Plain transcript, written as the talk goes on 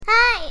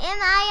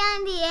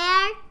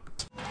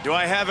Do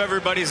I have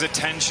everybody's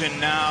attention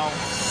now?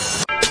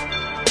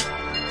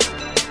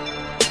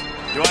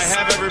 Do I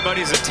have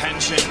everybody's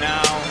attention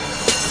now?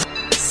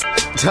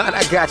 Don,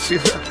 I got you.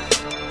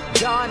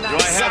 Don, do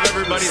I have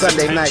everybody's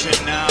Sunday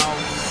attention night.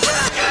 now?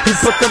 You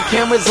put them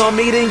cameras on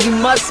me, then you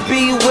must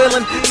be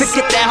willing to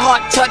get that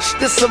heart touch.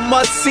 This a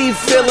must-see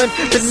feeling.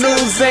 The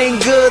news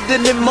ain't good,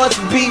 then it must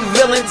be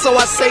villain. So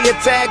I say a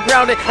tag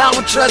grounded, I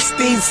don't trust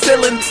these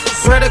ceilings.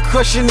 Spread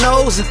across your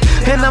nose,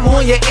 and I'm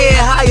on your ear.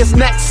 Highest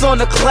necks on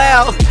the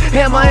cloud,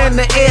 hammer in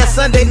the air.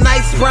 Sunday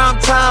nights, prime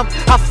time.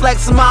 I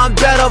flex mine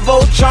better.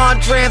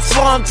 Voltron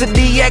transform to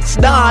DX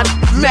Don,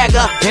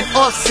 Mega and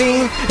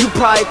off-scene. You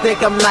probably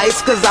think I'm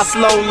nice, cause I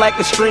slow like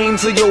a stream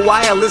to your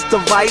wireless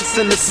device.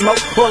 And the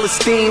smoke full of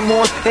steam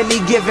on any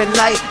given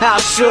night. How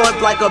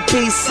short like a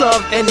piece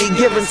of any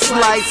given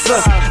slice.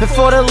 And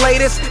for the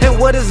latest and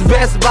what is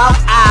best about,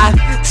 I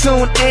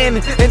tune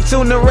in and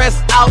tune the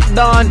rest out.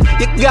 Don,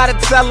 you gotta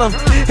tell them,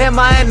 am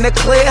I in the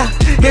clear?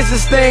 Is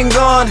this thing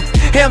on?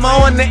 Am I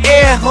on the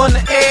air? On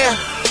the air?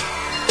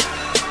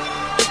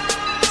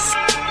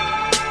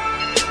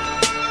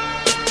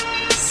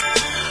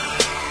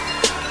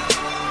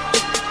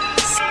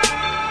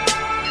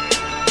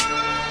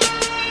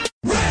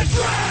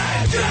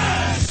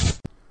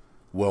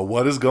 Well,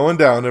 what is going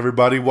down,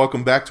 everybody?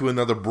 Welcome back to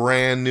another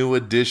brand new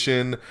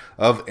edition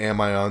of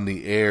Am I on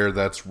the Air?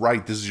 That's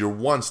right, this is your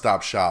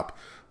one-stop shop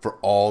for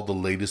all the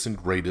latest and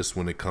greatest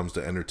when it comes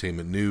to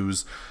entertainment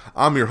news.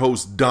 I'm your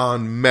host,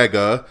 Don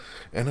Mega,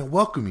 and I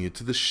welcome you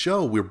to the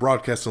show. We're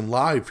broadcasting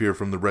live here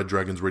from the Red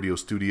Dragons Radio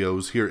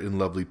Studios here in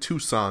lovely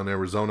Tucson,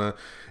 Arizona.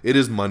 It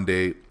is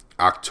Monday,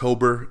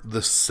 October the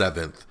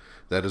 7th.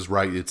 That is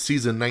right, it's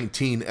season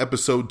 19,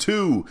 episode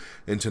 2,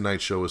 and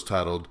tonight's show is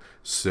titled,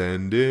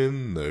 Send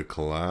in the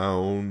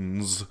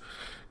Clowns.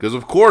 Because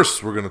of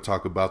course we're going to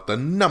talk about the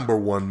number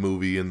one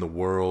movie in the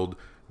world,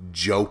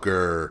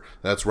 Joker.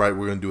 That's right,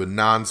 we're going to do a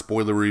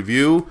non-spoiler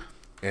review,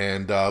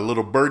 and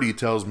little birdie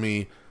tells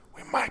me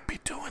we might be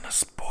doing a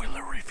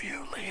spoiler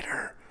review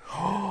later.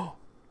 Oh,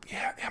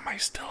 yeah, am I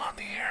still on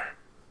the air?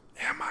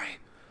 Am I?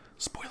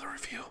 Spoiler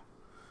review.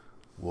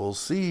 We'll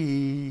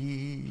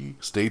see.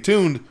 Stay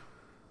tuned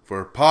for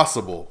a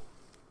possible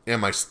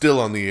Am I Still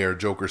on the Air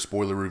Joker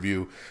spoiler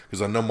review,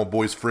 because I know my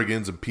boys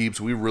Friggins and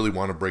Peeps, we really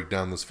want to break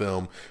down this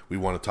film. We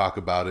want to talk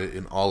about it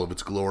in all of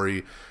its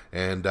glory,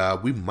 and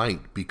we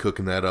might be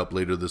cooking that up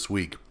later this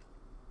week.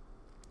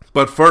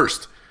 But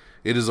first,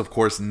 it is of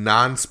course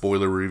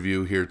non-spoiler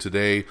review here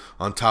today.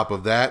 On top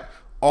of that,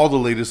 all the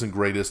latest and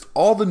greatest,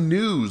 all the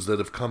news that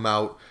have come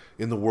out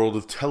in the world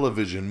of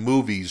television,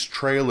 movies,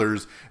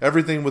 trailers,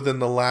 everything within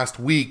the last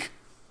week,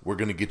 we're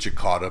going to get you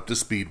caught up to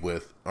speed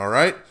with, all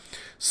right?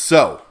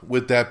 So,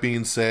 with that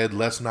being said,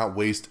 let's not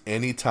waste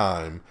any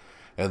time,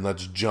 and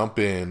let's jump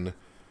in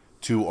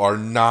to our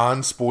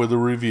non-spoiler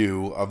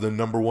review of the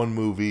number one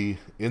movie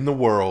in the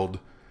world,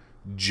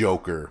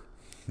 Joker.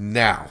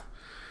 Now,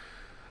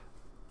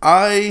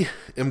 I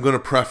am going to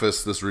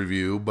preface this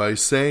review by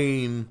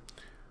saying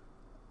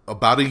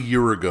about a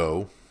year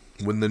ago,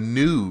 when the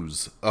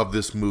news of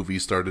this movie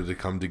started to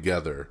come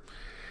together,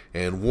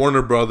 and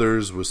Warner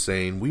Brothers was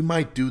saying, we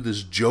might do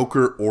this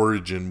Joker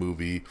origin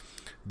movie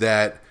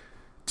that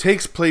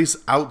takes place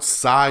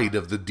outside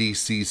of the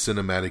DC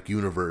cinematic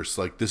universe.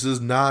 Like, this is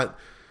not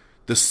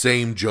the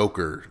same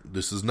Joker.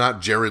 This is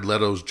not Jared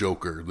Leto's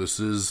Joker. This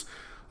is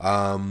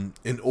an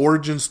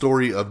origin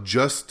story of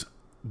just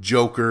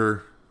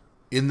Joker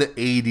in the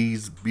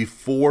 80s,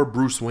 before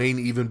Bruce Wayne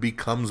even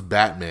becomes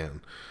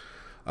Batman.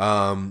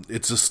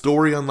 It's a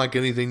story unlike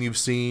anything you've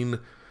seen,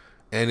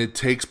 and it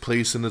takes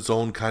place in its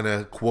own kind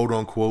of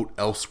quote-unquote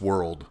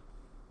Elseworld.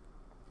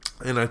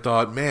 And I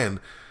thought,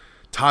 man,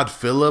 Todd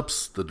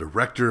Phillips, the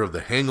director of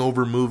the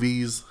Hangover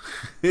movies,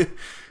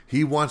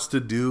 he wants to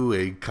do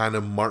a kind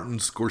of Martin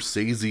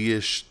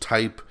Scorsese-ish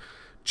type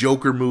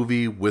Joker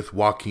movie with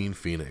Joaquin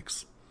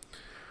Phoenix.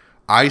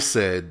 I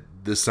said,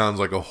 this sounds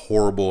like a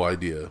horrible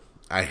idea.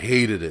 I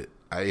hated it.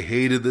 I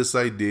hated this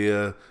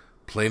idea,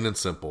 plain and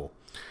simple.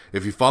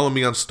 If you follow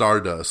me on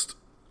Stardust,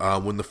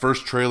 when the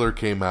first trailer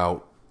came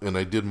out, and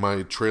I did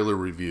my trailer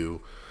review,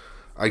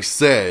 I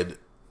said,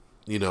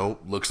 you know,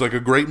 looks like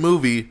a great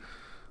movie,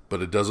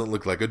 but it doesn't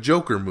look like a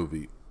Joker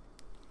movie.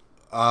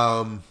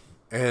 And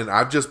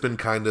I've just been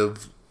kind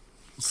of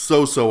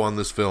so-so on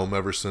this film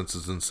ever since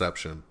its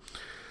inception.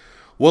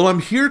 Well, I'm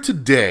here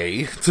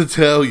today to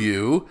tell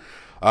you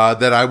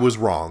that I was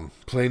wrong.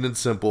 Plain and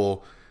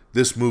simple,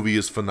 this movie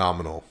is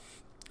phenomenal.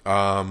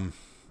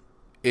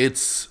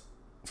 It's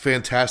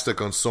fantastic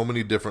on so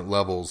many different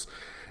levels,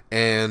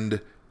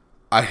 and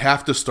I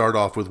have to start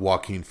off with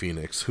Joaquin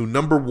Phoenix, who,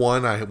 number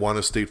one, I want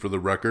to state for the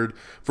record,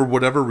 for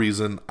whatever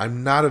reason,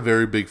 I'm not a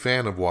very big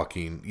fan of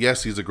Joaquin.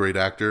 Yes, he's a great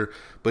actor,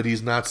 but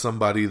he's not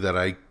somebody that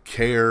I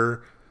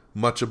care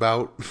much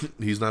about.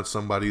 He's not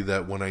somebody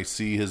that when I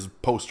see his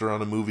poster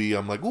on a movie,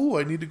 I'm like, ooh,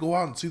 I need to go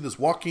out and see this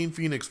Joaquin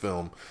Phoenix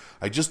film.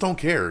 I just don't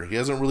care. He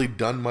hasn't really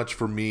done much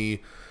for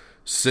me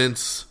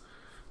since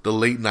the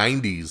late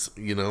 90s,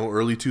 you know,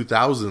 early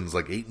 2000s,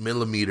 like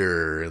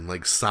 8mm and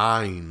like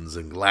Signs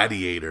and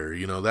Gladiator,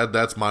 you know,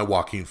 that's my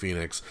Joaquin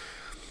Phoenix.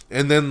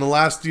 And then the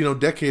last, you know,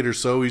 decade or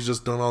so, he's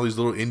just done all these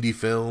little indie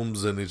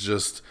films, and it's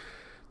just,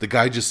 the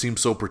guy just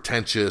seems so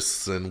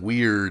pretentious and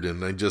weird,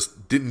 and I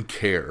just didn't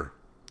care.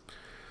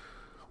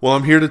 Well,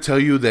 I'm here to tell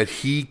you that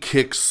he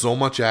kicks so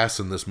much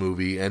ass in this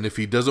movie, and if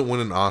he doesn't win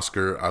an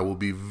Oscar, I will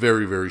be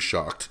very, very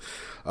shocked.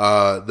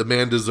 The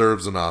man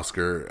deserves an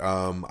Oscar.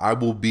 I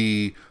will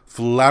be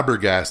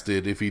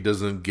flabbergasted if he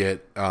doesn't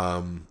get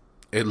at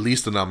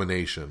least a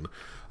nomination.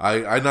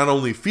 I not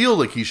only feel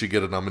like he should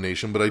get a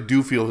nomination, but I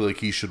do feel like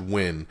he should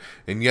win.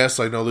 And yes,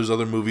 I know there's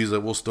other movies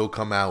that will still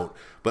come out,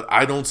 but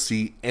I don't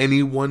see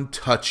anyone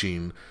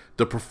touching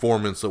the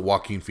performance that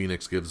Joaquin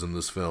Phoenix gives in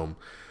this film.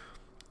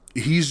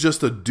 He's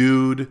just a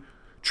dude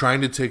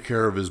trying to take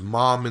care of his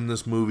mom in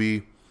this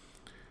movie,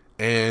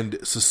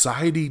 and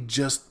society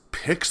just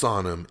picks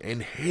on him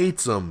and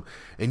hates him,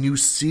 and you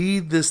see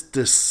this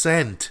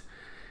descent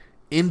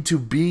into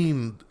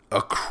being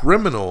a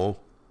criminal,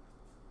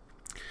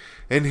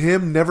 and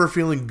him never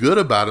feeling good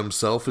about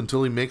himself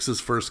until he makes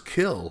his first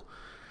kill.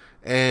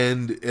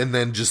 And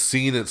then just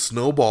seeing it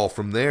snowball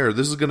from there.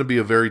 This is going to be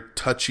a very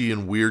touchy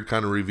and weird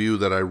kind of review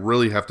that I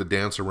really have to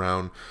dance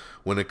around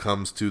when it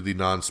comes to the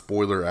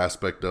non-spoiler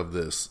aspect of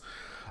this.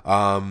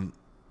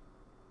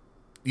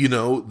 You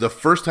know, the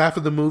first half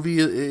of the movie,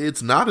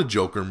 it's not a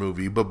Joker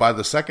movie, but by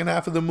the second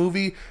half of the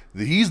movie,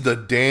 he's the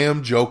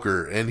damn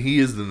Joker, and he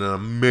is an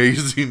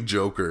amazing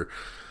Joker.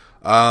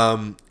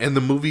 And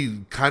the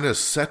movie kind of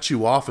sets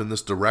you off in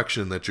this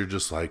direction that you're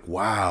just like,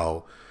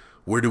 wow,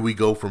 where do we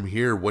go from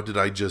here? What did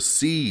I just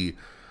see?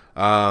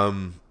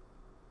 It's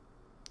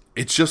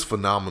just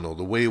phenomenal.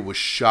 The way it was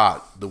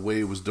shot, the way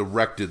it was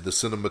directed, the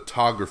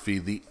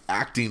cinematography, the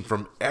acting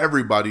from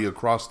everybody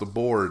across the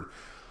board.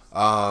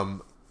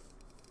 The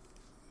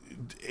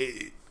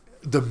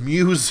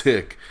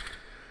music,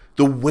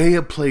 the way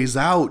it plays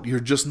out, you're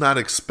just not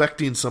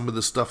expecting some of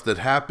the stuff that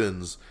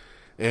happens.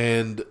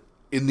 And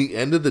in the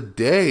end of the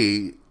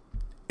day,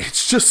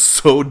 it's just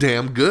so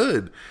damn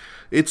good.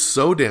 It's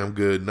so damn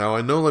good. Now,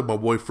 I know, like, my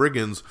boy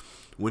Friggins,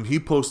 when he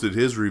posted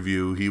his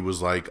review, he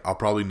was like, I'll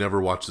probably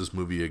never watch this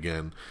movie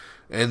again.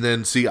 And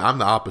then, see, I'm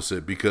the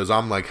opposite, because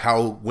I'm like,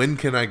 when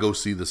can I go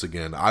see this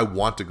again? I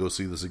want to go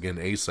see this again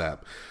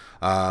ASAP.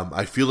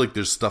 I feel like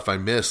there's stuff I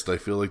missed. I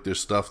feel like there's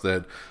stuff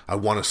that I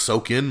want to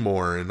soak in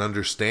more and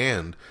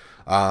understand.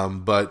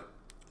 But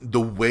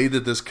the way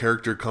that this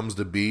character comes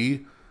to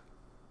be,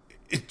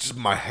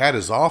 my hat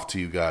is off to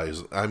you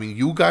guys. I mean,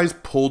 you guys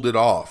pulled it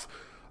off.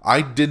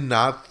 I did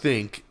not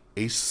think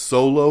a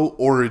solo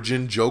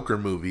origin Joker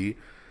movie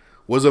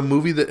was a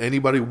movie that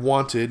anybody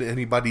wanted,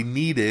 anybody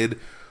needed,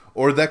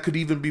 or that could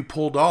even be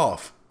pulled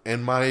off.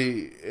 And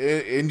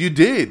you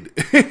did.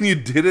 And you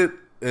did it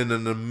in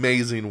an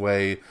amazing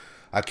way.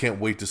 I can't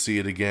wait to see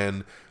it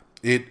again.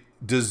 It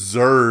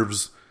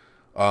deserves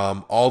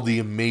all the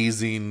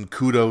amazing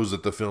kudos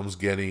that the film's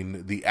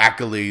getting, the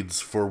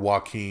accolades for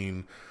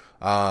Joaquin,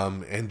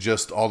 and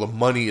just all the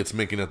money it's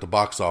making at the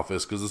box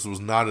office, because this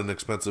was not an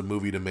expensive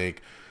movie to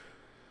make.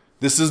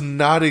 This is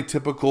not a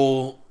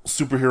typical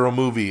superhero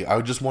movie. I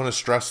just want to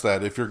stress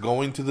that. If you're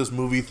going to this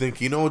movie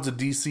thinking, it's a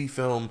DC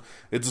film,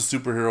 it's a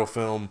superhero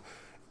film,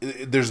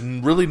 there's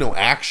really no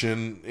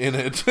action in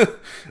it.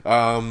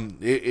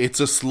 It's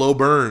a slow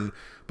burn,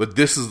 but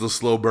this is the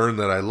slow burn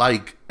that I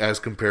like, as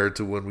compared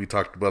to when we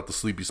talked about the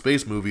Sleepy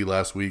Space movie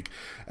last week,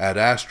 Ad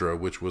Astra,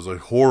 which was a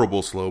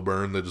horrible slow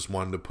burn that just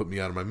wanted to put me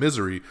out of my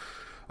misery.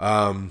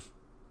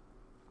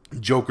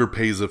 Joker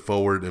pays it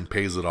forward and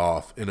pays it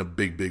off in a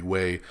big, big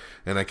way,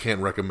 and I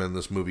can't recommend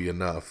this movie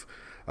enough.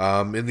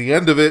 In the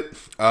end of it,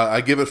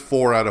 I give it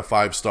 4 out of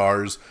 5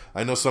 stars.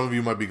 I know some of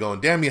you might be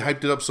going, damn, you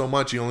hyped it up so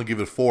much, you only give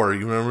it 4.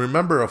 You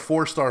remember, a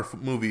 4-star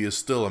movie is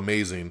still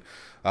amazing.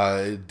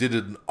 It did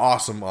an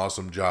awesome,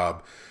 awesome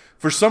job.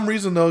 For some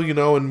reason,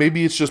 though, and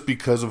maybe it's just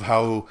because of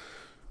how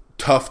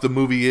tough the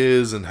movie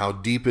is and how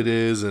deep it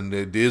is, and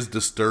it is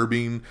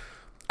disturbing.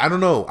 I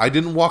don't know. I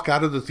didn't walk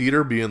out of the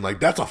theater being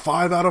like, that's a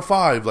 5 out of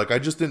 5. Like, I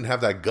just didn't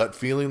have that gut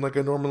feeling like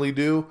I normally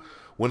do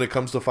when it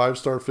comes to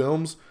 5-star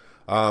films.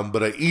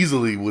 But I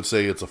easily would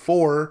say it's a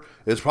 4.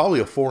 It's probably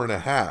a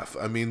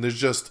 4.5. I mean,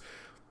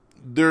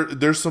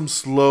 there's some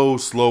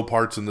slow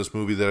parts in this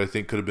movie that I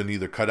think could have been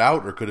either cut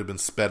out or could have been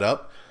sped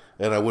up,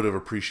 and I would have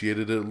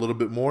appreciated it a little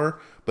bit more.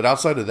 But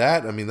outside of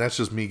that, I mean, that's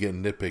just me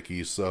getting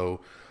nitpicky.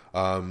 So,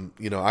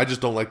 I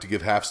just don't like to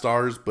give half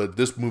stars, but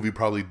this movie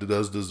probably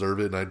does deserve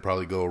it, and I'd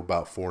probably go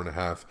about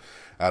 4.5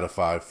 out of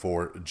 5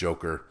 for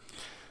Joker.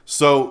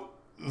 So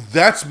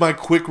that's my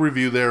quick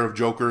review there of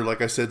Joker.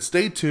 Like I said,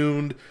 stay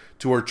tuned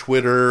to our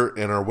Twitter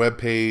and our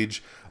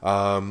webpage.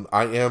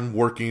 I am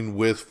working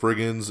with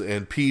Friggins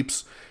and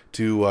Peeps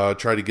to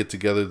try to get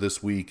together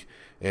this week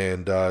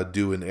and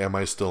do an Am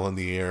I Still on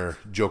the Air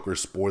Joker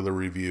spoiler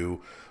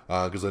review,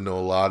 because I know a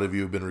lot of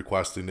you have been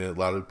requesting it. A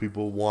lot of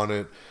people want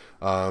it.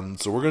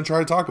 So we're going to try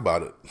to talk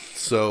about it.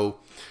 So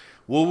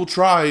we'll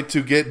try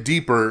to get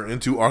deeper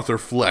into Arthur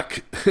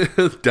Fleck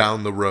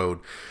down the road.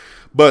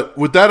 But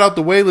with that out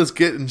the way, let's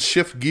get and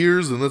shift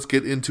gears and let's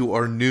get into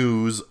our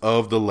news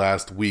of the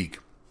last week.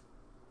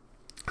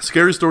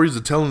 Scary Stories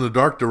to Tell in the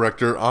Dark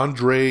director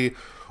Andre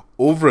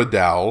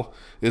Ovredal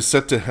is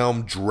set to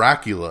helm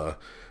Dracula,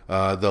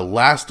 The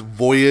Last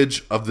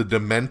Voyage of the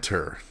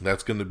Dementor.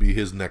 That's going to be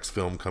his next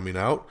film coming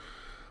out.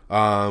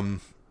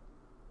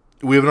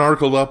 We have an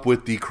article up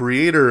with the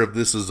creator of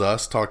This Is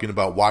Us talking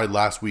about why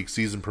last week's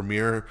season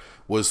premiere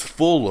was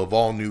full of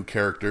all new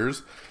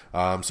characters.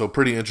 So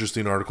pretty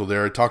interesting article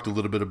there. I talked a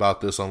little bit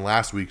about this on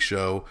last week's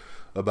show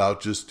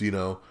about just,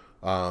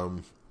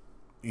 trying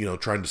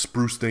to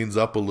spruce things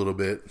up a little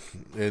bit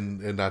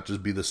and not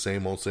just be the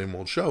same old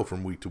show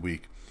from week to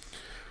week.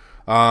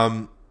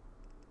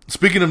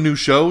 Speaking of new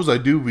shows, I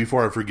do,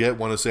 before I forget,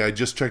 want to say I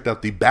just checked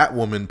out the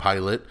Batwoman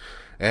pilot,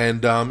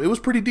 and it was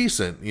pretty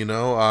decent,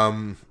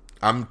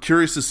 I'm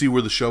curious to see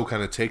where the show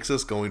kind of takes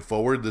us going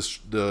forward.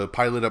 The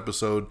pilot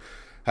episode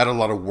had a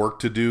lot of work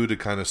to do to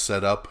kind of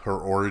set up her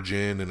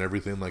origin and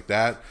everything like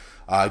that.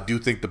 I do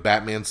think the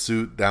Batman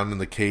suit down in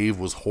the cave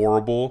was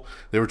horrible.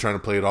 They were trying to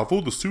play it off,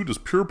 the suit is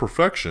pure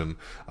perfection.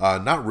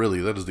 Not really.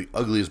 That is the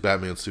ugliest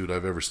Batman suit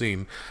I've ever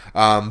seen.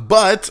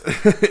 But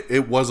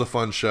it was a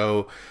fun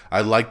show.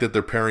 I like that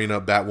they're pairing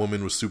up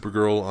Batwoman with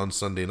Supergirl on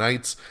Sunday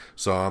nights,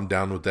 so I'm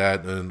down with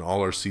that. And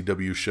all our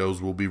CW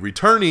shows will be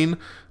returning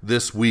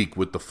this week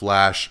with The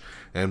Flash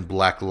and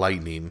Black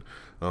Lightning.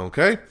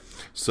 Okay?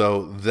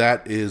 So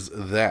that is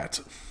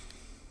that.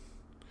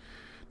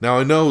 Now,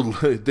 I know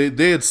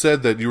they had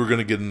said that you were going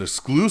to get an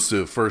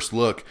exclusive first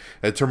look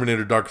at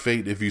Terminator Dark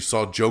Fate if you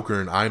saw Joker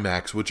in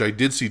IMAX, which I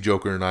did see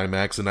Joker in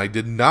IMAX, and I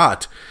did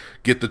not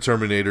get the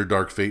Terminator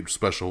Dark Fate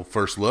special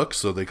first look,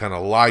 so they kind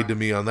of lied to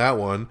me on that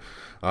one.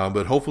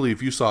 But hopefully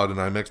if you saw it in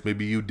IMAX,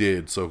 maybe you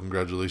did, so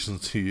congratulations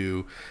to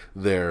you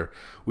there.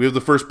 We have the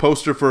first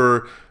poster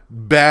for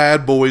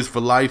Bad Boys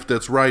for Life.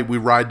 That's right, we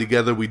ride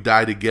together, we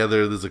die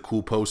together. There's a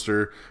cool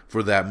poster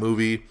for that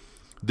movie.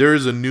 There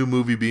is a new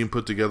movie being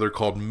put together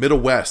called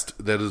Middle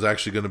West that is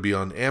actually going to be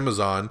on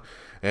Amazon.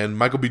 And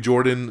Michael B.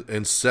 Jordan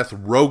and Seth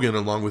Rogen,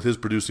 along with his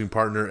producing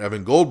partner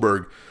Evan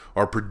Goldberg,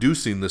 are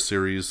producing the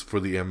series for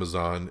the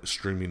Amazon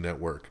streaming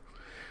network.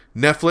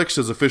 Netflix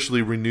has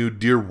officially renewed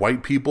Dear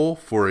White People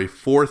for a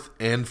 4th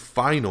and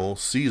final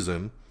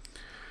season.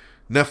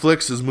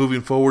 Netflix is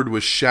moving forward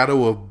with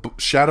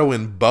Shadow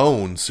and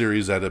Bone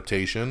series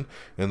adaptation,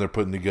 and they're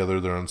putting together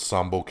their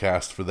ensemble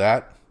cast for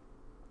that.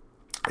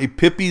 A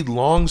Pippi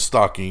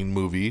Longstocking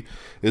movie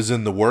is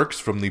in the works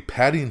from the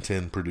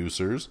Paddington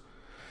producers.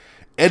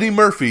 Eddie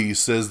Murphy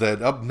says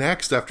that up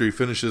next, after he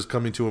finishes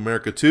Coming to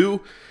America 2,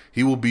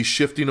 he will be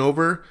shifting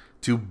over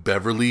to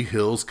Beverly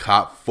Hills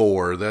Cop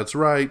 4. That's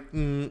right.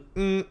 We've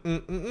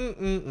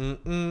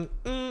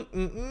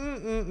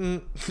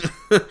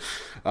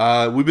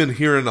been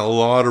hearing a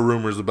lot of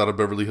rumors about a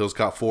Beverly Hills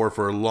Cop 4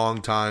 for a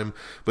long time,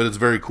 but it's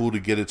very cool to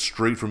get it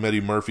straight from Eddie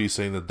Murphy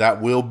saying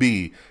that will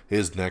be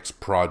his next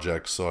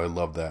project, so I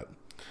love that.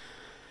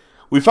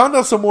 We found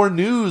out some more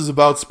news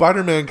about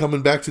Spider-Man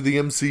coming back to the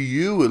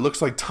MCU. It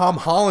looks like Tom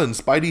Holland,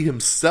 Spidey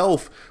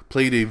himself,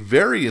 played a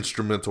very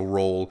instrumental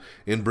role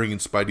in bringing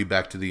Spidey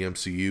back to the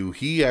MCU.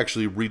 He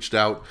actually reached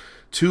out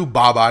to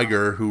Bob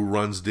Iger, who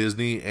runs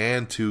Disney,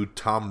 and to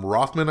Tom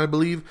Rothman, I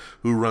believe,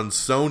 who runs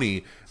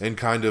Sony, and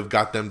kind of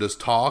got them to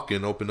talk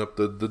and open up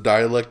the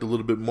dialect a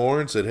little bit more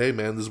and said, hey,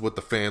 man, this is what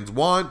the fans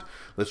want.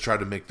 Let's try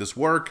to make this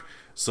work.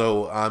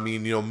 So, I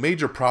mean,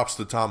 major props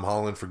to Tom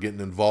Holland for getting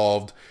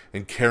involved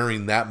and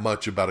caring that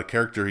much about a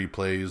character he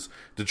plays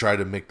to try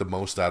to make the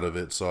most out of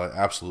it. So I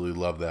absolutely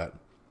love that.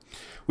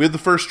 We had the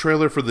first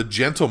trailer for The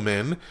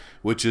Gentleman,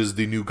 which is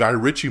the new Guy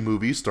Ritchie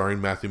movie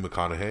starring Matthew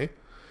McConaughey.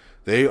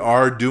 They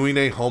are doing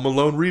a Home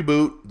Alone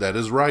reboot. That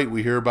is right.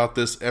 We hear about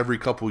this every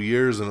couple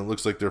years, and it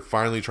looks like they're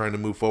finally trying to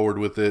move forward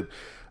with it.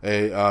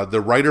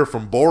 The writer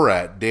from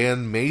Borat,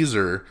 Dan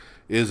Mazer,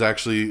 is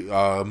actually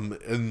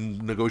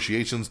in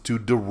negotiations to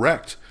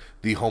direct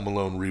the Home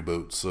Alone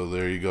reboot. So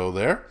there you go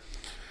there.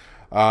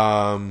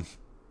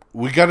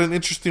 We got an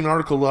interesting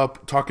article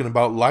up talking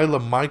about Lila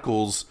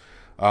Michaels,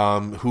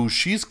 who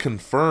she's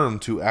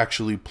confirmed to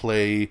actually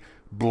play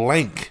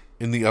Blank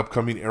in the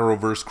upcoming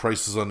Arrowverse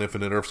Crisis on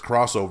Infinite Earths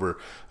crossover.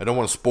 I don't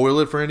want to spoil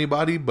it for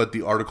anybody, but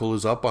the article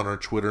is up on our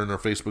Twitter and our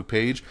Facebook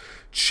page.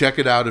 Check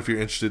it out if you're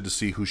interested to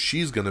see who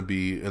she's going to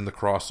be in the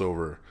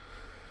crossover.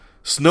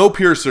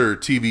 Snowpiercer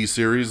TV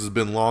series has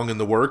been long in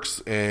the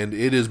works, and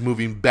it is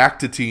moving back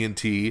to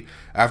TNT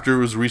after it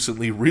was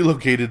recently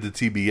relocated to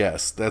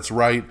TBS. That's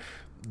right,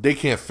 they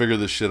can't figure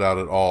this shit out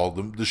at all.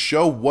 The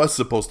show was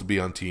supposed to be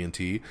on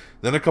TNT.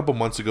 Then a couple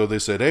months ago they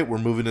said, hey, we're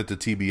moving it to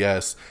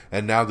TBS,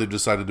 and now they've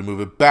decided to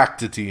move it back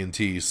to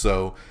TNT.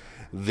 So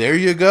there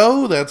you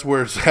go, that's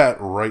where it's at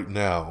right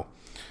now.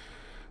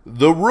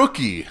 The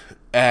Rookie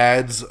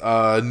adds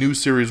a new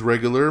series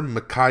regular,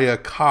 Micaiah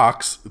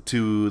Cox,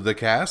 to the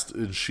cast,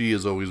 and she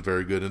is always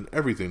very good in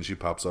everything she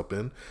pops up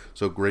in,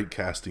 so great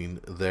casting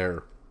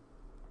there.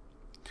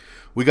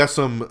 We got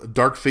some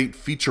Dark Fate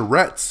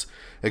featurettes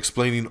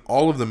explaining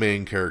all of the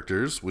main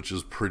characters, which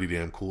is pretty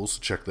damn cool, so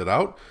check that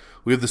out.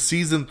 We have the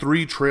Season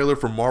 3 trailer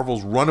for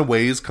Marvel's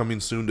Runaways coming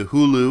soon to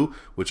Hulu,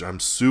 which I'm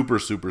super,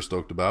 super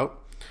stoked about.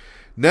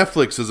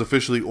 Netflix has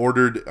officially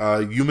ordered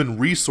Human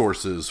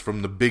Resources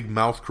from the Big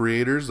Mouth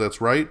creators.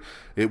 That's right.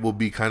 It will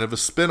be kind of a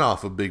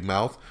spin-off of Big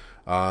Mouth,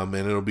 and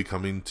it'll be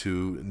coming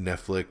to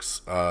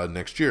Netflix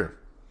next year.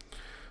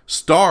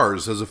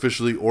 Starz has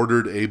officially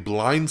ordered a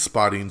Blind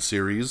Spotting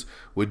series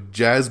with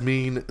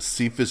Jasmine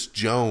Cephas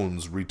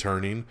Jones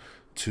returning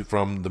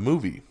from the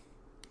movie.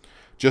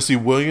 Jesse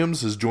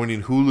Williams is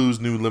joining Hulu's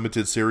new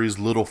limited series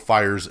Little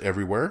Fires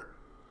Everywhere.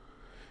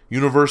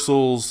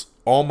 Universal's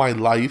All My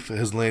Life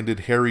has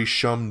landed Harry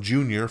Shum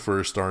Jr. for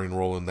a starring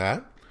role in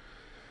that.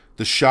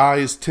 The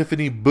Shy's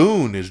Tiffany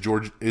Boone is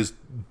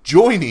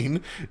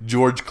joining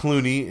George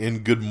Clooney in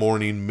Good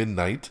Morning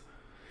Midnight.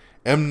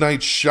 M. Night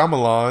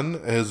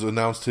Shyamalan has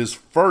announced his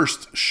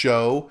first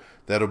show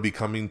that'll be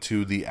coming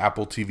to the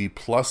Apple TV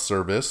Plus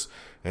service,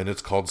 and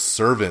it's called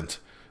Servant.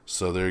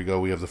 So there you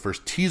go. We have the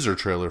first teaser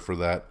trailer for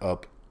that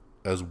up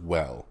as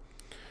well.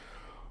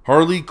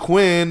 Harley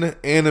Quinn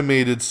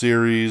animated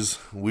series.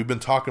 We've been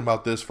talking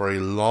about this for a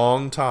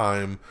long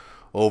time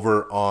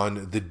over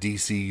on the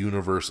DC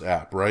Universe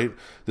app, right?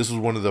 This was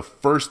one of the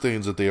first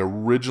things that they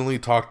originally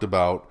talked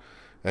about,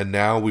 and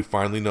now we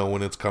finally know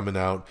when it's coming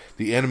out.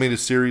 The animated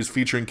series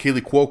featuring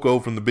Kaylee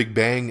Cuoco from The Big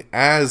Bang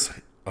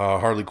as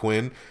Harley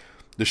Quinn.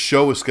 The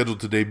show is scheduled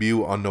to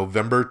debut on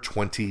November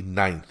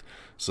 29th.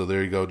 So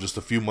there you go, just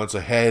a few months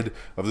ahead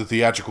of the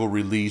theatrical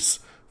release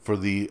for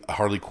the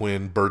Harley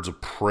Quinn Birds of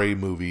Prey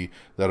movie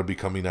that'll be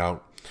coming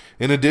out.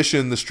 In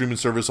addition, the streaming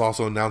service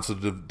also announced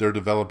that they're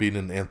developing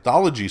an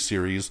anthology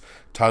series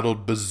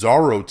titled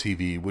Bizarro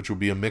TV, which will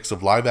be a mix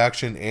of live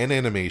action and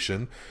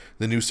animation.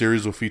 The new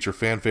series will feature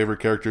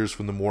fan-favorite characters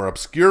from the more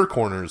obscure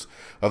corners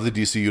of the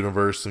DC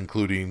Universe,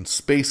 including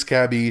Space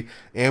Cabbie,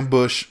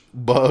 Ambush,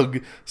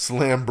 Bug,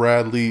 Slam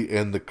Bradley,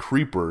 and The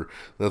Creeper.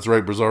 That's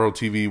right, Bizarro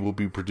TV will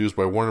be produced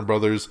by Warner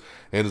Brothers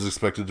and is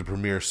expected to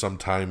premiere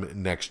sometime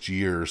next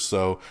year.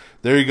 So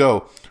there you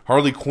go.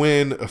 Harley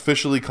Quinn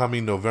officially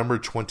coming November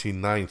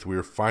 29th. We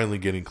are finally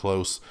getting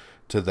close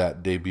to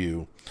that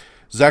debut.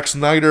 Zack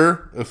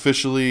Snyder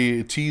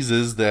officially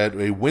teases that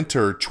a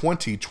winter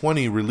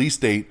 2020 release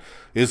date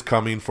is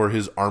coming for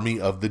his Army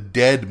of the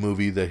Dead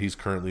movie that he's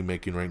currently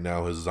making right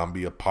now, his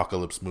zombie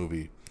apocalypse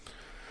movie.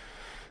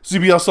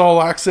 CBS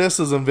All Access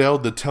has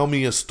unveiled the Tell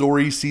Me a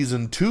Story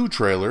Season 2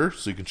 trailer,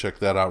 so you can check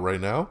that out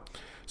right now.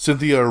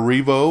 Cynthia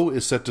Erivo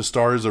is set to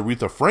star as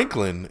Aretha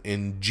Franklin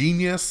in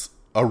Genius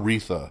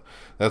Aretha.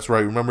 That's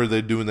right. Remember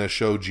they're doing that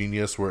show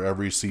Genius where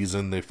every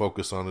season they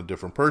focus on a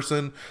different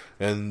person,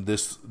 and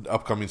this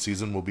upcoming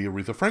season will be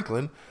Aretha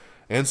Franklin,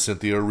 and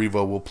Cynthia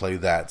Erivo will play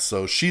that.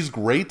 So she's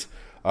great.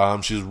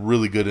 She's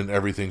really good in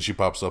everything she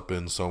pops up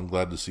in, so I'm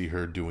glad to see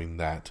her doing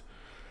that.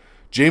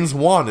 James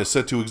Wan is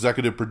set to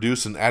executive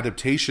produce an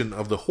adaptation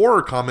of the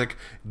horror comic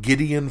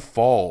Gideon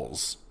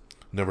Falls.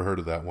 Never heard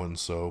of that one,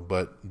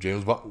 but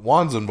James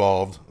Wan's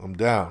involved. I'm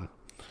down.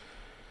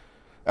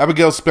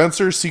 Abigail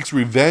Spencer seeks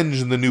revenge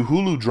in the new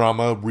Hulu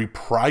drama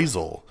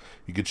Reprisal.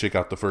 You can check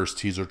out the first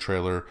teaser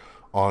trailer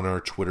on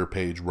our Twitter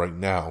page right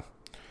now.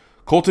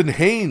 Colton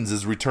Haynes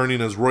is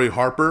returning as Roy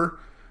Harper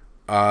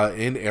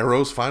in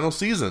Arrow's final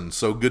season.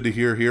 So good to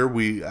hear here.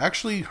 We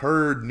actually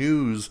heard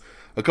news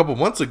a couple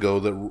months ago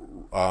that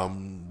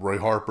Roy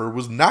Harper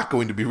was not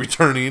going to be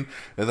returning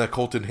and that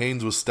Colton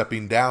Haynes was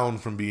stepping down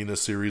from being a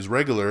series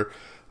regular.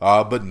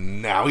 But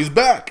now he's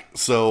back.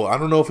 So I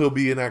don't know if he'll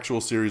be an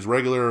actual series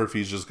regular or if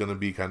he's just going to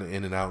be kind of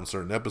in and out in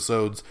certain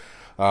episodes.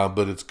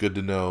 But it's good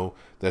to know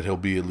that he'll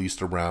be at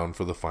least around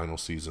for the final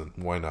season.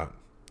 Why not?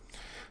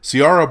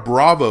 Ciara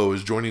Bravo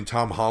is joining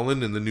Tom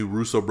Holland in the new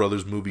Russo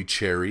brothers movie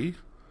Cherry.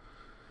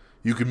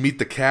 You can meet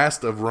the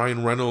cast of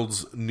Ryan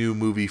Reynolds' new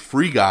movie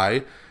Free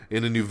Guy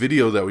in a new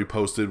video that we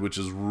posted, which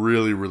is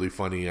really, really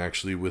funny,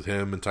 actually, with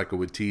him and Taika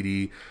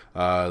Waititi,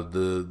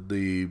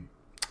 the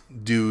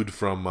dude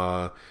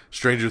from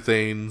Stranger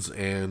Things,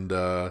 and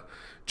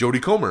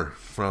Jodie Comer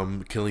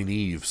from Killing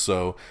Eve.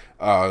 So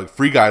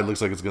Free Guy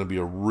looks like it's going to be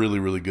a really,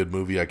 really good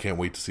movie. I can't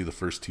wait to see the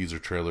first teaser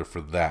trailer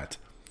for that.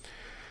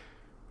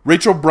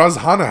 Rachel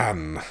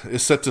Brosnahan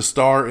is set to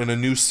star in a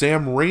new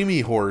Sam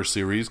Raimi horror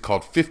series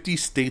called 50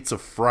 States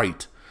of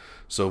Fright.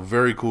 So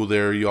very cool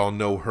there. You all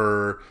know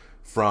her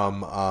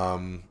from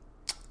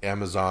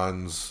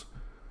Amazon's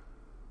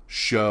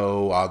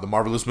show, The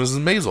Marvelous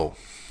Mrs. Maisel.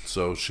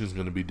 So she's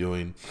going to be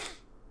doing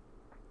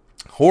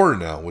horror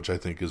now, which I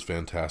think is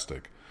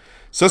fantastic.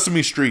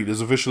 Sesame Street is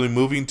officially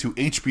moving to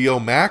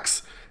HBO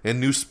Max, and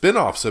new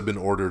spin-offs have been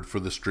ordered for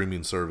the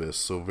streaming service.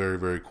 So very,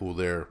 very cool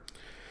there.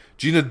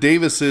 Gina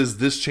Davis's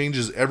This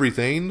Changes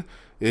Everything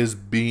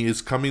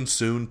is coming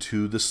soon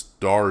to the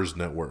Starz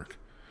network.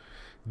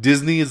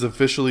 Disney is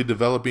officially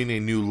developing a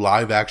new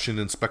live-action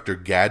Inspector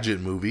Gadget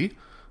movie.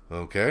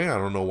 Okay, I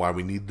don't know why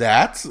we need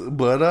that,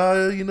 but,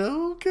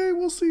 okay,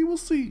 we'll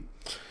see.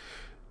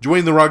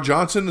 Dwayne The Rock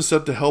Johnson is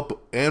set to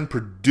help and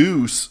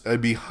produce a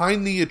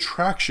Behind the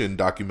Attraction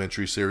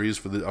documentary series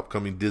for the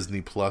upcoming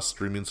Disney Plus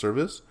streaming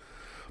service.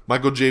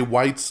 Michael J.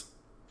 White's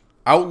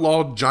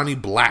Outlaw Johnny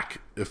Black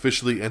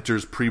officially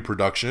enters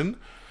pre-production.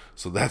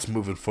 So that's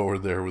moving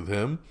forward there with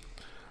him.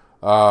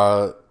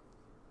 Sorry,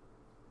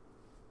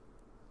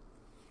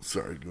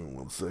 give me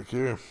one sec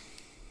here.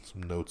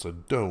 Some notes I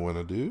don't want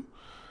to do.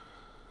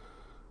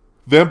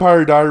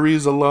 Vampire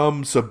Diaries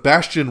alum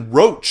Sebastian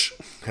Roach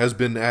has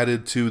been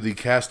added to the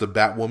cast of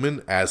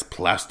Batwoman as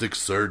plastic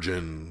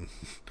surgeon.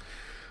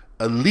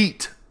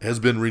 Elite has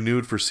been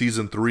renewed for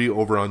season 3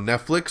 over on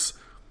Netflix.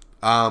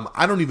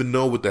 I don't even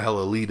know what the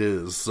hell Elite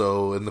is.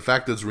 So, and the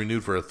fact that it's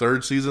renewed for a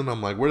 3rd season,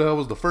 I'm like, where the hell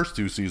was the first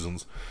 2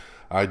 seasons?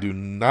 I do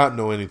not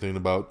know anything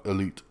about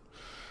Elite.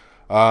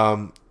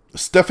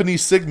 Stephanie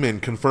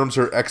Sigmund confirms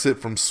her exit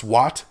from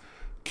SWAT.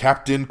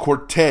 Captain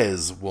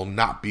Cortez will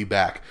not be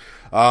back.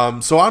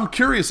 So I'm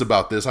curious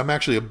about this. I'm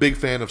actually a big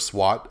fan of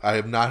SWAT. I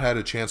have not had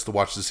a chance to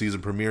watch the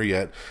season premiere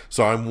yet.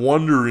 So I'm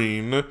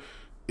wondering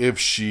if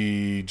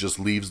she just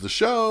leaves the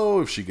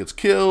show, if she gets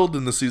killed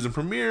in the season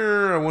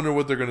premiere. I wonder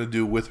what they're going to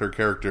do with her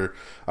character.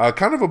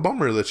 Kind of a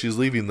bummer that she's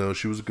leaving, though.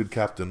 She was a good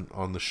captain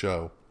on the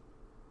show.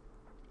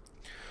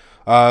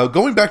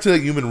 Going back to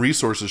that human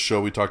resources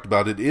show we talked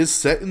about, it is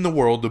set in the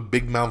world of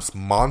Big Mouth's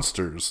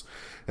Monsters,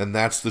 and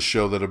that's the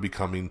show that'll be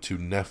coming to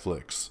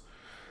Netflix.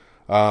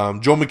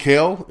 Joel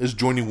McHale is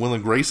joining Will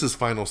and Grace's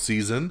final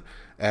season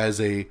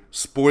as a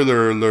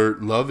spoiler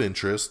alert love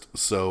interest,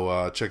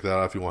 so check that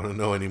out if you want to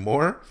know any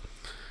more.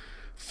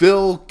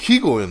 Phil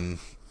Keoghan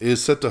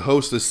is set to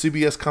host a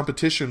CBS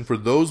competition for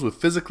those with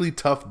physically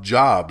tough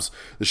jobs.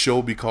 The show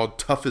will be called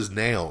Tough as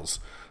Nails,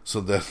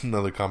 so that's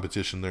another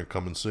competition there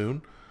coming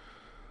soon.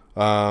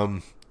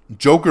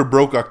 Joker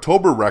broke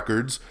October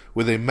records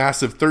with a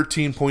massive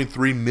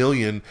 13.3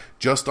 million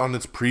just on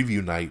its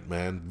preview night,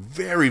 man.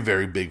 Very,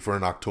 very big for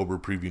an October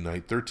preview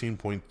night.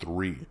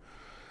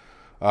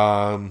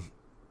 13.3.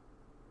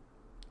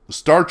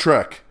 Star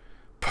Trek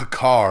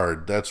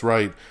Picard, that's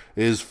right,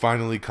 is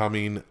finally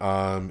coming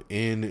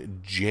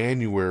in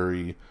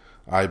January,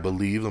 I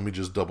believe. Let me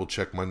just double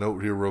check my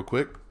note here real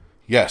quick.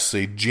 Yes,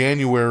 a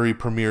January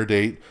premiere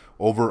date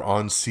over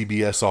on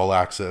CBS All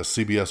Access.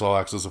 CBS All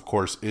Access, of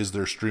course, is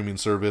their streaming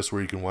service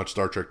where you can watch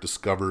Star Trek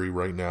Discovery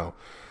right now.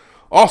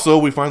 Also,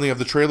 we finally have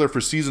the trailer for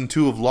Season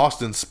 2 of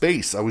Lost in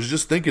Space. I was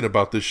just thinking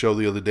about this show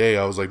the other day.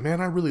 I was like, man,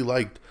 I really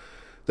liked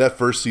that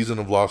first season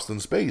of Lost in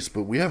Space,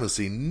 but we haven't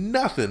seen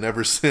nothing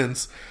ever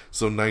since.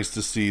 So nice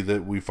to see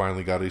that we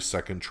finally got a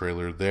second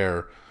trailer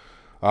there.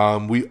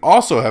 We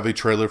also have a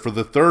trailer for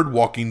the 3rd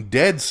Walking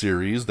Dead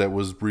series that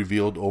was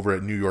revealed over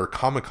at New York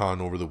Comic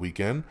Con over the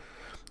weekend.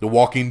 The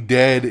Walking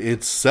Dead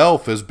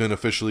itself has been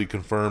officially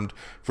confirmed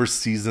for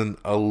season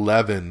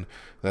 11.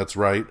 That's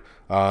right.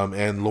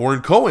 And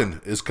Lauren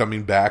Cohen is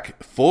coming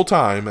back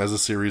full-time as a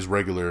series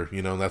regular.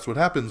 You know, that's what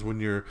happens when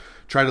you're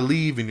trying to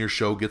leave and your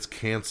show gets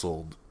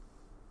canceled.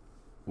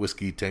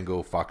 Whiskey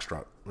Tango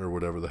Foxtrot, or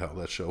whatever the hell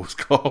that show was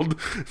called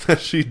that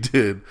she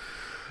did.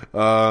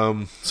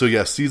 So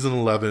yeah, season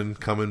 11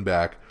 coming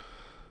back.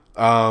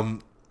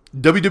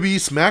 WWE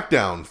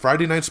SmackDown,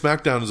 Friday Night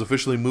SmackDown is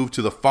officially moved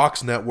to the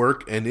Fox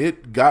network, and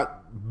it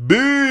got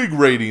big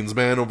ratings,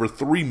 man. Over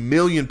 3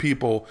 million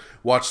people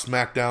watched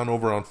SmackDown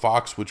over on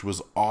Fox, which was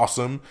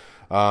awesome.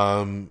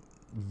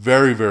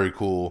 Very, very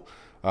cool.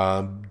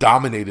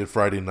 Dominated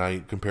Friday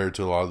night compared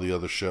to a lot of the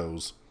other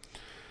shows.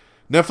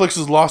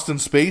 Netflix's Lost in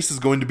Space is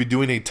going to be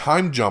doing a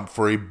time jump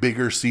for a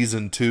bigger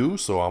season 2,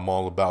 so I'm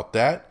all about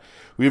that.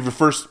 We have a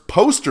first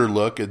poster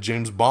look at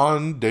James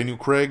Bond, Daniel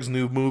Craig's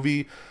new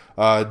movie,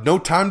 No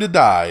Time to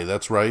Die.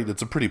 That's right.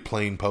 It's a pretty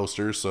plain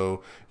poster,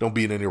 so don't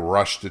be in any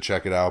rush to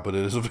check it out, but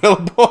it is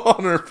available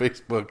on our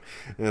Facebook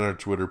and our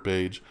Twitter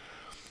page.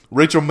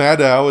 Rachel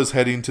Maddow is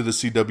heading to the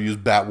CW's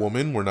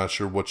Batwoman. We're not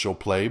sure what she'll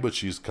play, but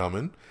she's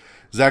coming.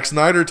 Zack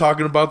Snyder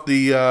talking about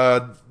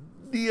the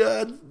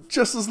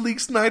Justice League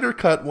Snyder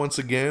cut once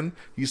again.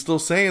 He's still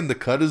saying the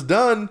cut is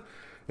done.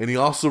 And he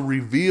also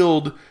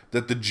revealed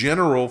that the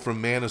General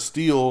from Man of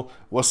Steel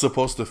was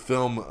supposed to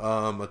film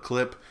a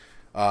clip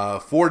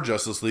for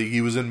Justice League. He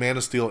was in Man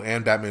of Steel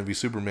and Batman v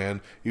Superman.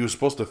 He was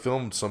supposed to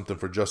film something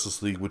for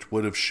Justice League, which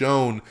would have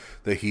shown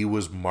that he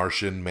was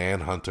Martian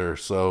Manhunter.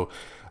 So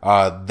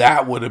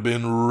that would have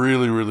been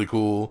really, really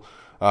cool.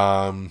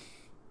 But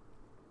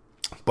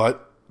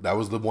that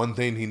was the one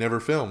thing he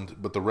never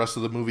filmed. But the rest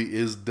of the movie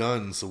is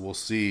done, so we'll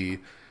see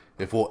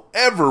if we'll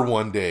ever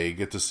one day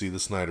get to see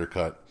the Snyder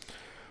Cut.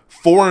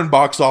 Foreign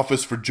box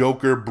office for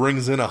Joker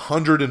brings in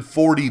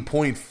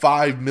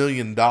 $140.5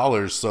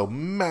 million, so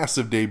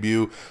massive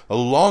debut.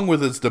 Along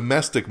with its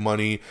domestic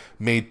money,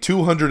 made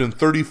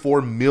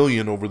 $234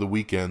 million over the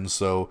weekend,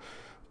 so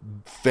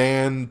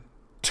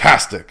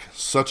fantastic.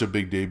 Such a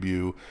big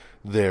debut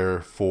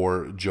there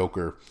for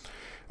Joker.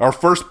 Our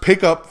first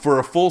pickup for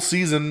a full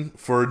season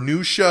for a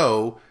new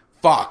show,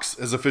 Fox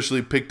has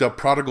officially picked up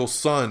Prodigal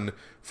Son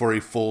for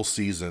a full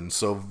season.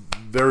 So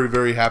very,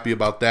 very happy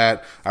about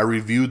that. I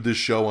reviewed this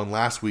show on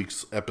last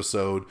week's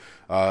episode.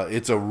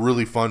 It's a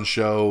really fun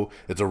show.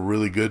 It's a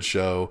really good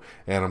show,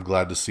 and I'm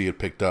glad to see it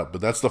picked up. But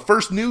that's the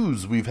first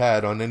news we've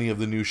had on any of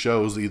the new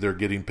shows either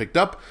getting picked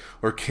up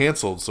or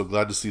canceled. So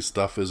glad to see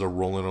stuff is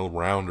rolling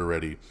around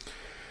already.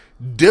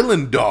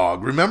 Dylan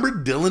Dog. Remember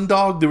Dylan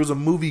Dog? There was a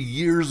movie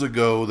years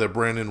ago that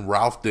Brandon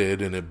Routh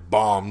did, and it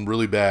bombed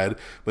really bad.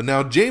 But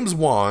now James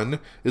Wan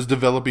is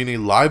developing a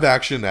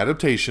live-action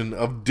adaptation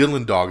of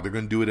Dylan Dog. They're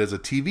going to do it as a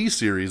TV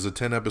series, a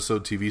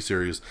 10-episode TV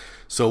series.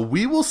 So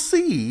we will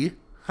see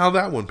how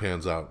that one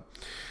pans out.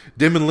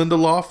 Damon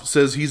Lindelof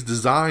says he's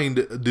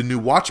designed the new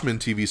Watchmen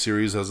TV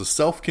series as a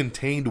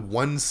self-contained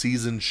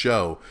one-season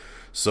show.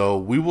 So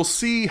we will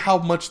see how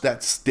much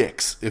that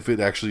sticks, if it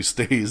actually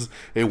stays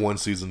a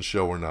one-season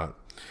show or not.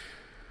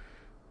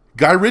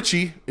 Guy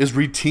Ritchie is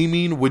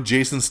reteaming with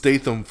Jason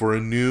Statham for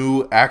a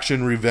new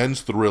action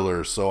revenge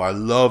thriller. So I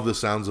love the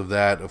sounds of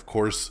that. Of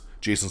course,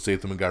 Jason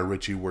Statham and Guy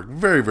Ritchie work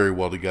very, very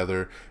well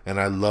together. And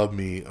I love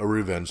me a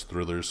revenge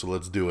thriller, so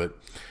let's do it.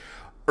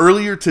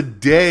 Earlier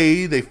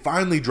today, they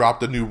finally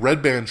dropped a new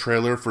Red Band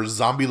trailer for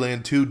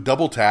Zombieland 2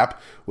 Double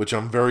Tap, which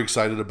I'm very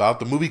excited about.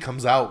 The movie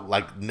comes out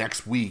like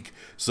next week,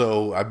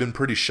 so I've been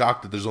pretty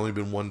shocked that there's only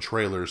been one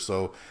trailer.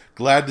 So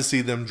glad to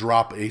see them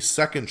drop a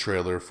second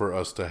trailer for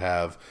us to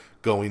have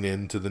going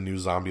into the new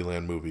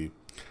Zombieland movie.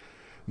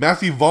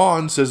 Matthew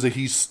Vaughn says that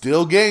he's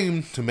still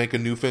game to make a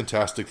new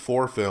Fantastic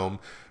Four film.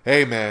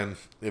 Hey man,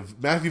 if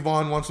Matthew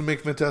Vaughn wants to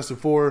make Fantastic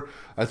Four,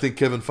 I think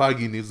Kevin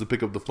Feige needs to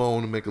pick up the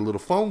phone and make a little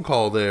phone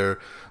call there,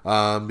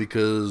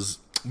 because...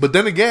 But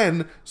then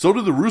again, so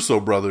do the Russo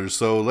brothers,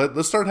 so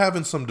let's start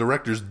having some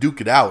directors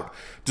duke it out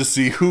to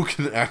see who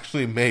can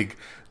actually make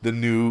the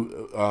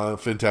new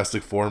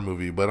Fantastic Four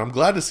movie. But I'm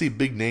glad to see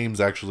big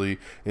names actually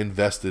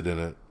invested in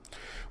it.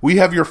 We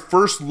have your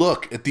first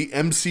look at the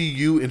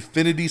MCU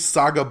Infinity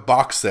Saga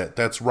box set.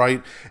 That's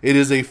right, it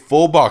is a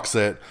full box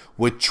set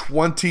with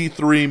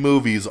 23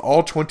 movies,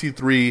 all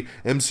 23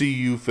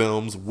 MCU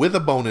films with a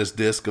bonus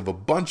disc of a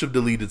bunch of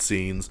deleted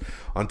scenes.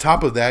 On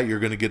top of that,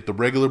 you're going to get the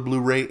regular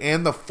Blu-ray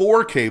and the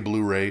 4K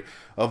Blu-ray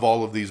of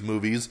all of these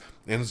movies,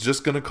 and it's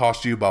just going to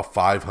cost you about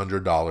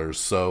 $500.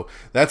 So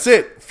that's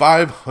it,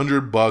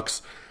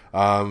 $500.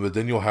 But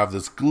then you'll have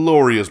this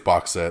glorious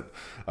box set.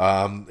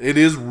 It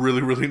is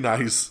really, really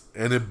nice,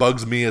 and it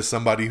bugs me as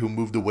somebody who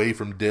moved away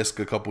from disc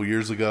a couple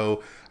years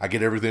ago. I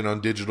get everything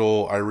on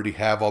digital. I already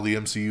have all the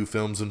MCU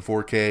films in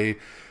 4K,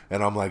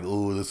 and I'm like,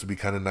 oh, this would be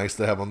kind of nice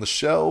to have on the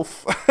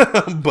shelf.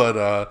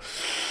 But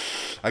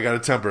I gotta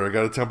temper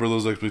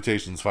those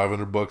expectations.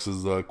 $500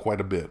 is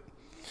quite a bit.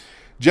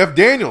 Jeff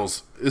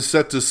Daniels is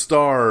set to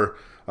star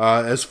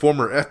as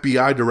former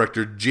FBI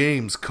Director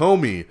James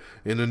Comey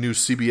in a new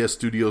CBS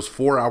Studios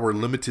 4-hour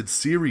limited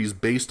series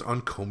based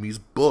on Comey's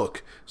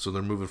book. So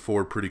they're moving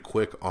forward pretty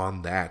quick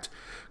on that.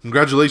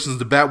 Congratulations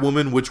to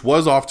Batwoman, which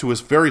was off to a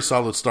very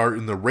solid start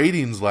in the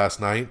ratings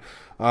last night.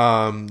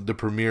 The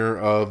premiere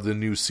of the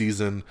new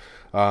season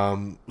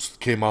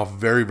came off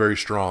very, very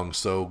strong.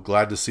 So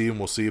glad to see, and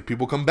we'll see if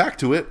people come back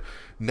to it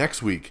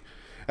next week.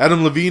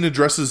 Adam Levine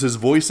addresses his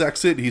voice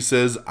exit. He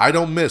says, I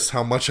don't miss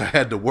how much I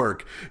had to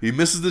work. He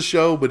misses the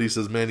show, but he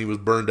says, man, he was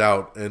burned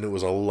out, and it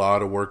was a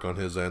lot of work on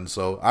his end.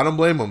 So I don't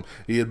blame him.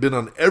 He had been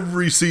on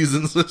every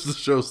season since the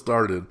show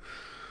started.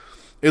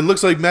 It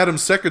looks like Madam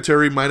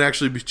Secretary might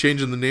actually be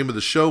changing the name of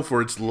the show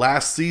for its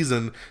last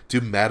season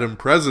to Madam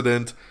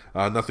President.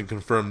 Nothing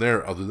confirmed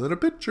there other than a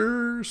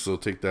picture, so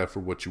take that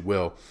for what you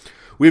will.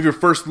 We have your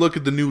first look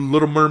at the new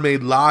Little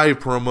Mermaid Live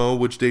promo,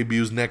 which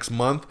debuts next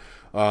month.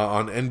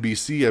 On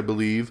NBC, I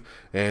believe,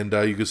 and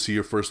you can see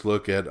your first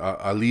look at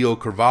Alio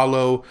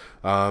Carvalho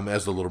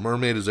as the Little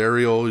Mermaid, as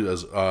Ariel,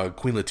 as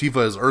Queen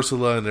Latifah as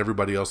Ursula, and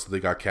everybody else that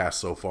they got cast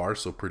so far,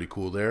 so pretty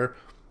cool there.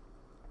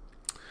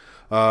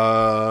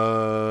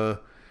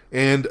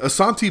 And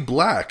Asante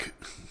Black,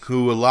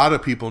 who a lot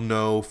of people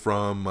know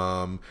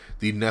from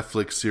the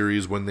Netflix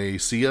series When They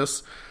See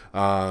Us.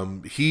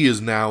 He is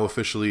now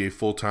officially a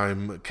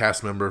full-time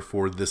cast member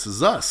for This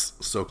Is Us,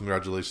 so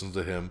congratulations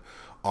to him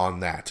on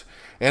that.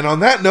 And on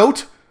that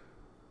note,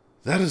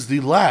 that is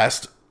the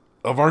last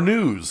of our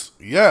news.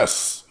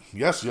 Yes. We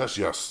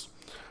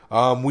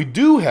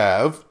do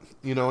have,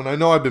 and I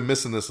know I've been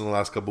missing this in the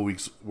last couple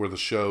weeks worth of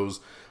shows,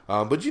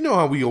 but you know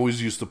how we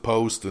always used to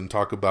post and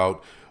talk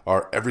about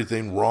our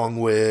everything wrong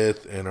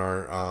with and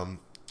our, our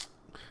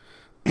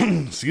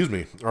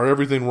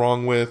everything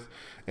wrong with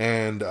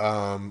and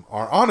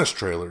our honest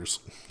trailers.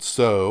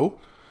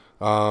 So,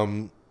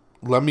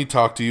 let me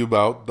talk to you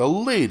about the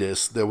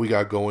latest that we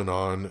got going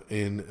on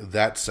in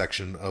that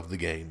section of the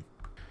game.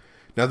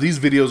 Now, these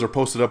videos are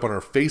posted up on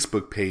our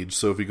Facebook page,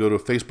 so if you go to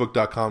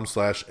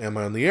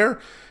facebook.com/AmIOnTheAir,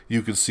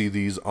 you can see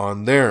these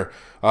on there.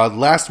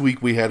 Last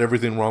week, we had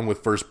Everything Wrong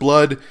with First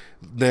Blood.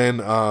 Then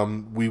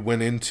we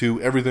went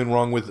into Everything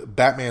Wrong with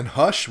Batman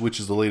Hush, which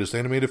is the latest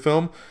animated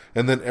film.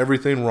 And then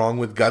Everything Wrong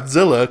with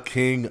Godzilla,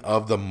 King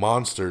of the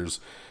Monsters,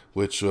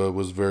 which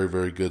was very,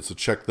 very good. So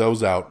check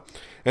those out.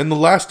 And the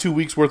last 2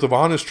 weeks worth of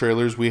Honest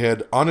trailers, we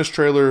had Honest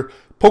trailer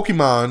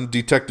Pokemon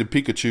Detective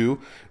Pikachu,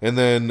 and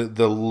then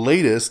the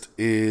latest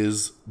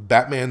is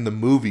Batman the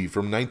Movie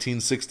from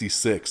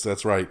 1966.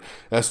 That's right.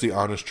 That's the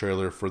Honest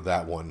trailer for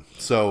that one.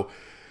 So,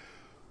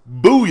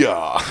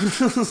 booyah!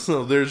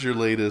 So there's your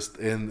latest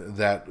in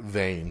that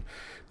vein.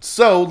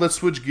 So let's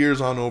switch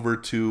gears on over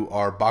to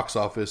our box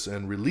office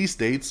and release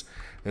dates,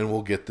 and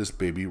we'll get this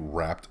baby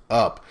wrapped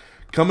up.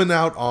 Coming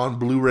out on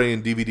Blu-ray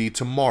and DVD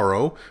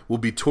tomorrow will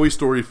be Toy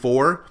Story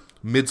 4,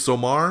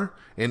 Midsommar,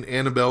 and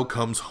Annabelle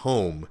Comes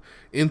Home.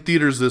 In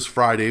theaters this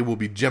Friday will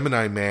be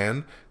Gemini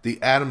Man,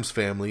 The Addams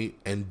Family,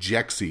 and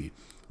Jexy.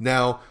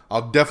 Now,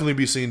 I'll definitely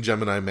be seeing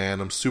Gemini Man.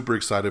 I'm super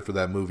excited for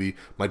that movie.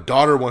 My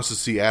daughter wants to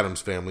see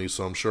Addams Family,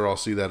 so I'm sure I'll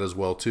see that as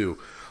well too.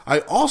 I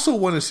also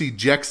want to see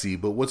Jexy,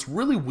 but what's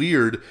really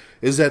weird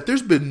is that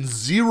there's been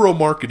zero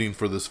marketing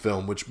for this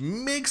film, which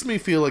makes me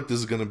feel like this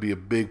is going to be a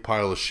big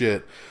pile of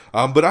shit.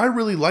 But I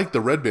really like the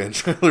Red Band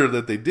trailer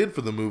that they did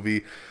for the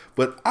movie,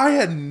 but I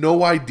had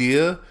no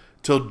idea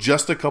till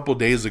just a couple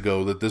days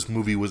ago that this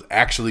movie was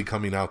actually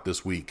coming out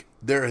this week.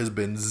 There has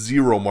been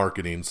zero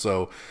marketing,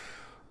 so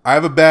I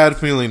have a bad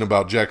feeling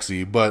about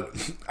Jexy,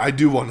 but I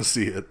do want to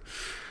see it.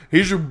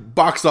 Here's your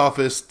box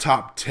office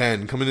top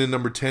 10. Coming in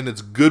number 10,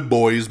 it's Good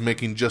Boys,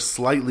 making just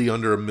slightly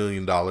under $1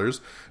 million.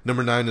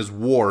 Number 9 is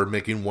War,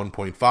 making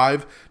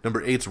 1.5.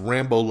 Number 8 is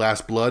Rambo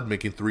Last Blood,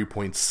 making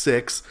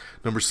 3.6.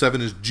 Number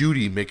 7 is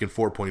Judy, making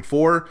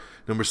 4.4.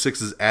 Number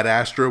 6 is Ad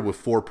Astra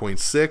with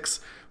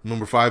 4.6.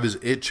 Number 5 is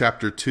It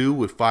Chapter 2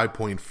 with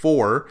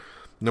 5.4.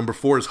 Number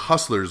 4 is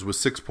Hustlers with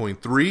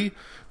 6.3.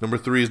 Number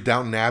 3 is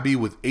Downton Abbey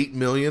with 8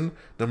 million.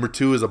 Number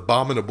 2 is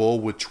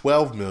Abominable with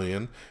 12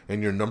 million.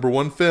 And your number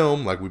 1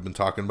 film, like we've been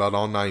talking about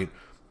all night,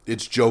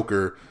 it's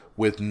Joker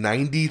with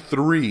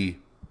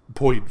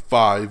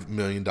 $93.5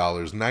 million.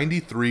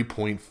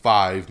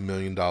 $93.5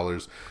 million.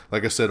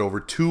 Like I said, over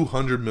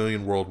 200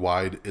 million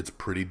worldwide. It's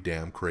pretty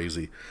damn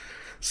crazy.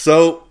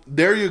 So,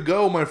 there you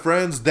go, my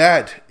friends.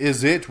 That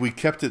is it. We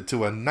kept it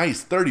to a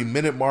nice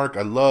 30-minute mark.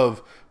 I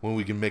love when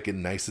we can make it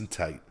nice and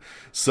tight.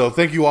 So,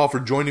 thank you all for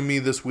joining me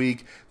this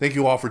week. Thank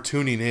you all for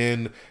tuning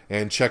in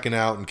and checking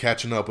out and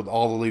catching up with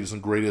all the latest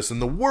and greatest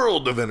in the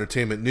world of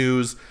entertainment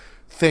news.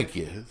 Thank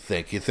you,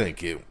 thank you,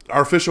 thank you.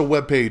 Our official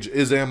webpage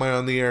is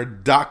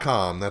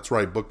amiontheair.com. That's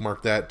right,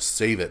 bookmark that,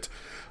 save it.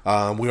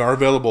 We are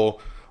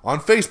available on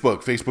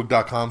Facebook,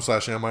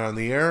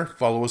 facebook.com/amiontheair.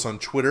 Follow us on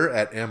Twitter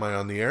at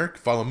amiontheair.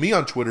 Follow me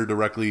on Twitter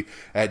directly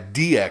at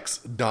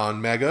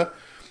dxdonmega.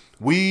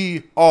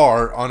 We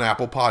are on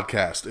Apple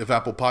Podcast. If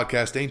Apple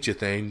Podcast ain't your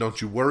thing,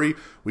 don't you worry.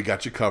 We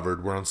got you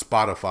covered. We're on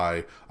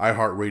Spotify,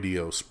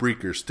 iHeartRadio,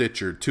 Spreaker,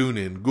 Stitcher,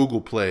 TuneIn,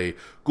 Google Play,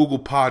 Google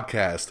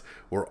Podcast.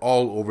 We're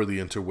all over the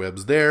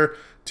interwebs there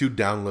to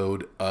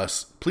download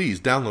us. Please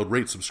download,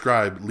 rate,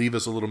 subscribe, leave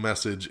us a little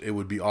message. It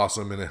would be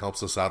awesome, and it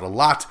helps us out a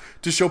lot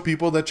to show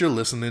people that you're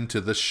listening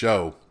to the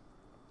show.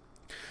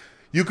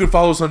 You can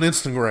follow us on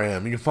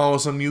Instagram. You can follow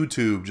us on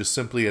YouTube, just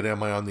simply at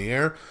Am I On The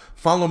Air.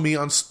 Follow me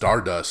on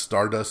Stardust.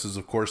 Stardust is,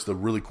 of course, the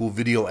really cool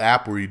video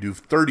app where you do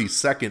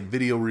 30-second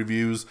video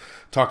reviews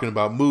talking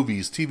about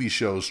movies, TV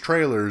shows,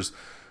 trailers.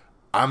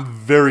 I'm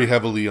very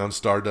heavily on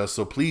Stardust,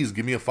 so please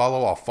give me a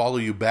follow. I'll follow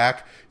you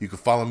back. You can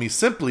follow me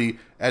simply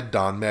at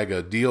Don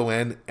Mega,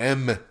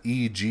 DONMEGA.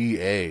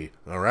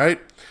 All right?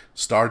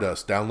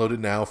 Stardust. Download it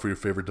now for your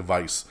favorite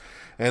device.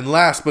 And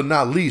last but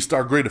not least,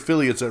 our great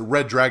affiliates at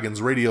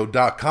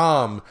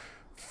RedDragonsRadio.com.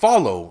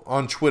 Follow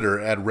on Twitter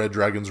at Red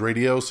Dragons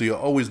Radio so you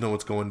always know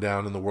what's going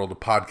down in the world of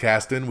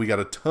podcasting. We got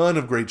a ton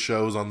of great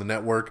shows on the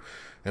network,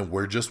 and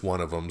we're just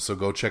one of them. So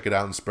go check it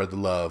out and spread the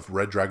love.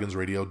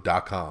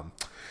 RedDragonsRadio.com.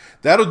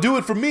 That'll do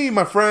it for me,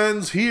 my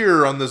friends,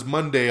 here on this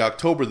Monday,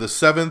 October the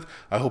 7th.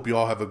 I hope you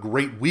all have a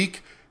great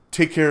week.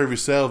 Take care of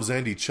yourselves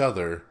and each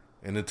other.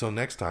 And until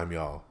next time,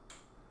 y'all.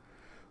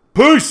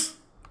 Peace!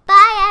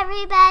 Bye,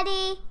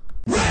 everybody!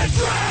 Red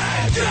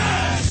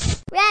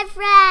Dragons! Red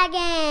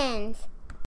Dragons!